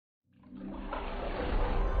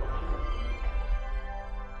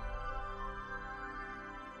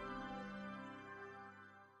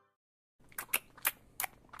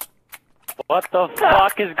What the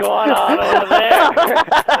fuck is going on over there?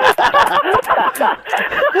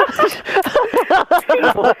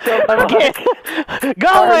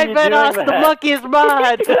 Go away, Venos, the monkey is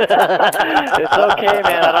mine! It's okay,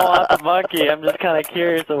 man, I don't want the monkey. I'm just kind of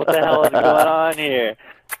curious of what the hell is going on here.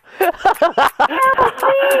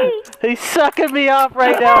 He's sucking me off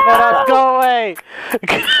right now, Venos. Go away!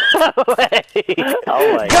 Go away!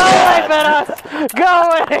 Oh my Go God. away, Venos! Go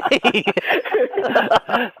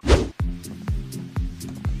away!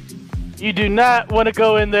 You do not want to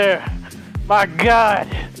go in there. My God.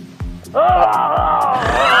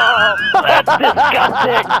 Oh, that's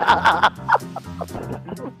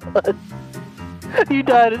disgusting. You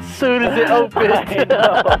died as soon as it opened. I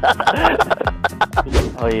know.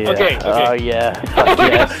 Oh yeah. Okay. Oh yeah. Fuck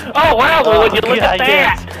yes. Oh wow, well, would you look at God, that?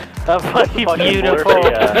 yes. I'm fucking Fucking beautiful.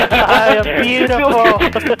 blurry, I am beautiful.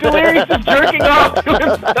 Delirious is jerking off to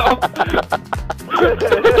himself.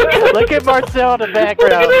 Look at Marcel in the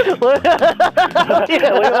background. Look at the monkey. Look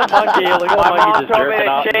at the monkey just jerking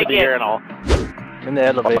off into the urinal. In the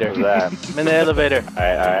elevator. What was that? I'm in the elevator.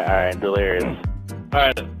 Alright, delirious.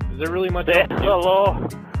 Alright, is there really much Say hello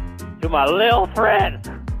to my little friend.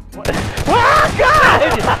 Oh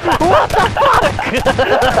God! What the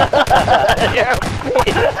fuck?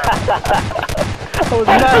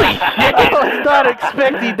 I was not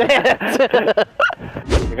expecting that.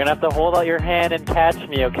 You're gonna have to hold out your hand and catch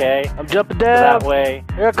me, okay? I'm jumping So down. that way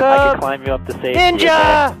Here I I come. can climb you up to safety.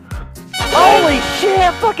 Ninja! Holy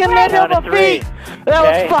shit! Fucking landed on Down my to 3. feet. That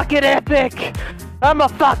Okay. was fucking epic. I'm a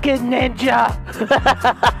fucking ninja.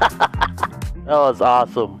 That was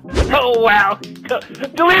awesome. Oh wow!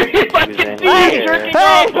 Delirious, I can see you Hey, jerking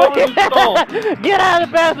hey, off over the stall! get out of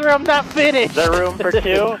the bathroom, I'm not finished! Is there room for 2? I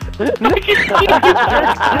can see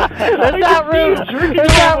you There's not room!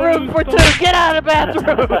 There's not room for 2! Get out of the bathroom!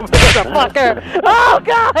 Motherfucker! Oh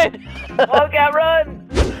god! Oh God, run!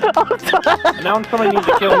 Now somebody needs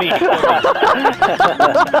to kill me.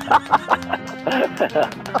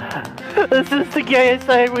 This is the gayest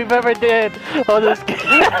thing we've ever did on this game.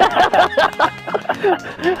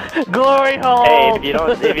 Glory hole! Hey, if you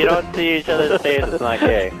don't see each other's face, it's not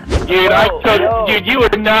gay. Dude, dude, you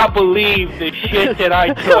would not believe the shit that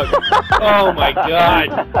I took. Oh my God.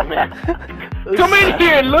 Come in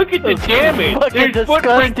here and look at the damage. Fucking There's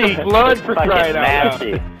footprints disgusting. of blood for Fucking crying out loud.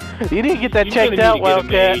 nasty. You didn't get that You're checked gonna out, need to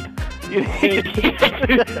get Wildcat. it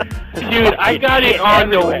Dude, I got it on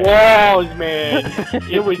the walls, man.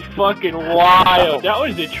 It was fucking wild. That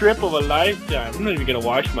was the trip of a lifetime. I'm not even gonna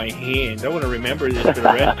wash my hands. I want to remember this for the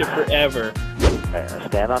rest of forever. Alright,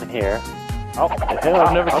 stand on here. Oh, Hell,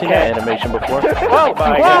 I've never seen that animation before. Whoa! Oh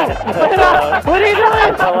my Whoa! God. What are you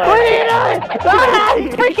doing? What are you doing? Ah,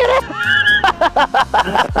 he's freaking out!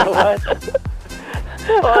 What?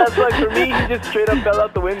 Oh, that's like for me, he just straight up fell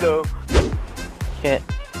out the window. Can't.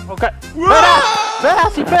 Okay.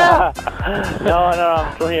 Fast, he fell! No,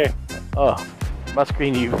 I'm still here. Oh, my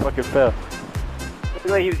screen, you fucking fell. Looked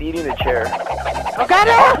like he was eating the chair. Oh, got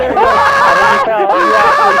it!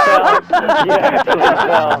 You actually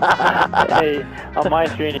fell. Hey, on my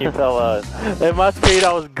screen you fell out. In my screen,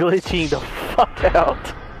 I was glitching the fuck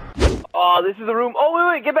out. Oh, this is the room. Oh,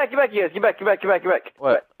 wait, get back, you guys. Get back.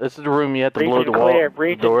 What? This is the room you have to Breach blow and the wall. clear,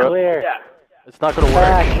 breach and door up. clear. Yeah. It's not gonna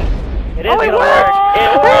work. It is gonna work.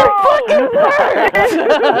 It worked.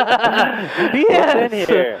 Yes! What's in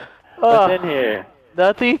here? What's in here?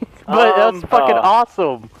 Nothing? But that's fucking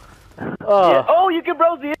awesome. Yeah. Oh, you can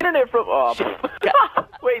browse the internet from. Oh,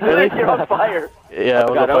 wait, you're on fire. Yeah,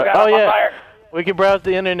 God, oh I'm on yeah. fire. We can browse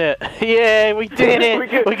the internet. Yeah, we did it.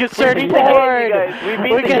 we can search beat the game, porn. you guys. We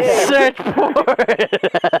beat We the can game. search porn.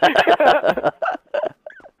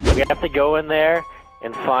 We have to go in there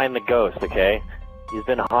and find the ghost, okay? He's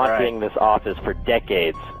been haunting this office for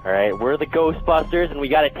decades, alright? We're the Ghostbusters and we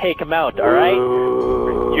gotta take him out, alright?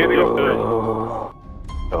 You're the ghost.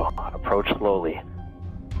 Oh, approach slowly.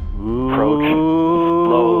 Approach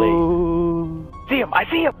slowly. See him. I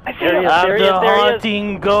see him. There he is, I'm there he the is, there he is.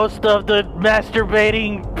 haunting ghost of the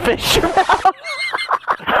masturbating fisherman.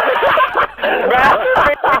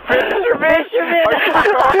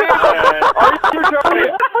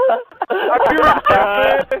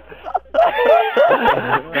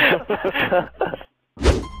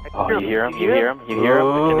 Oh, you hear him? You hear him? You hear him?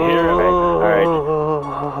 I can hear him.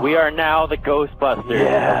 Alright. We are now the Ghostbusters of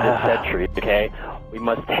this century, okay? We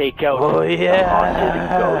must take out the haunted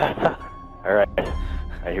ghost. Alright.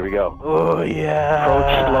 Alright, here we go. Oh yeah.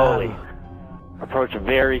 Approach slowly. Approach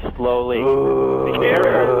very slowly. Be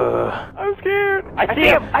careful. I'm scared. I see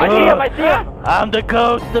him! I see him! I see him! I'm the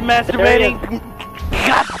ghost, the masturbating.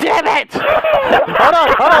 God damn it! Hold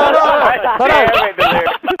on.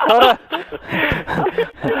 Hold on.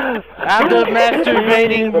 I'm the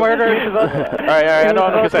masturbating murder. Alright, I know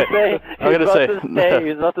what I'm gonna say. I'm gonna say. He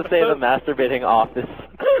was about to say the masturbating office.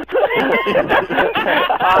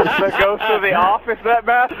 The ghost of the office that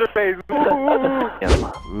masturbates.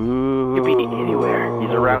 Could be anywhere.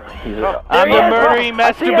 He's around. I'm the murdering,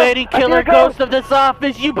 masturbating killer ghost of this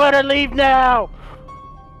office. You better leave now.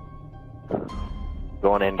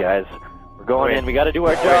 Going in, guys. We're going in. We gotta do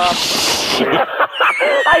our job.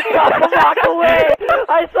 I saw him walk away!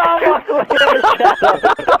 I saw him walk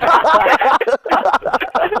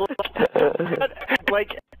away!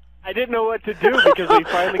 Like, I didn't know what to do because we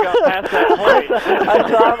finally got past that point.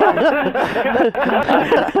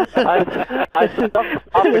 I saw him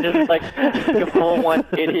up and just like a full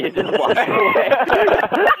 180 and just walked away.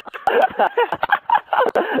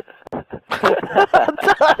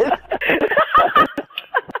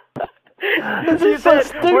 This is so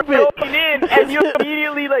stupid. We're going in, and you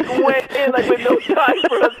immediately like went in like with no time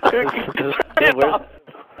for us to get off.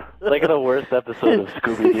 Like the worst episode of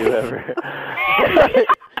Scooby-Doo ever.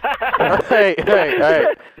 Hey.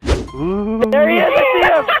 There he is!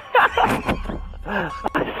 I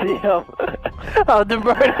see him. Oh, the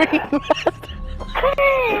murdering master.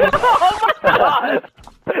 Oh my god!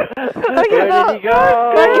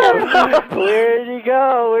 Where did he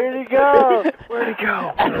go? Where did he go? Where'd he go? Where'd he go?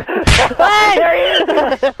 Hey! There he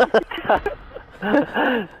is!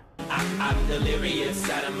 I'm delirious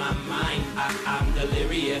out of my mind. I'm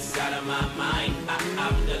delirious out of my mind.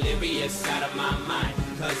 I'm delirious out of my mind.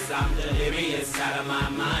 Cause I'm delirious out of my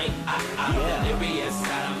mind. I'm delirious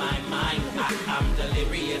out of my mind. I'm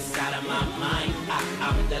delirious out of my mind.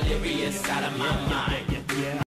 I'm delirious out of my mind.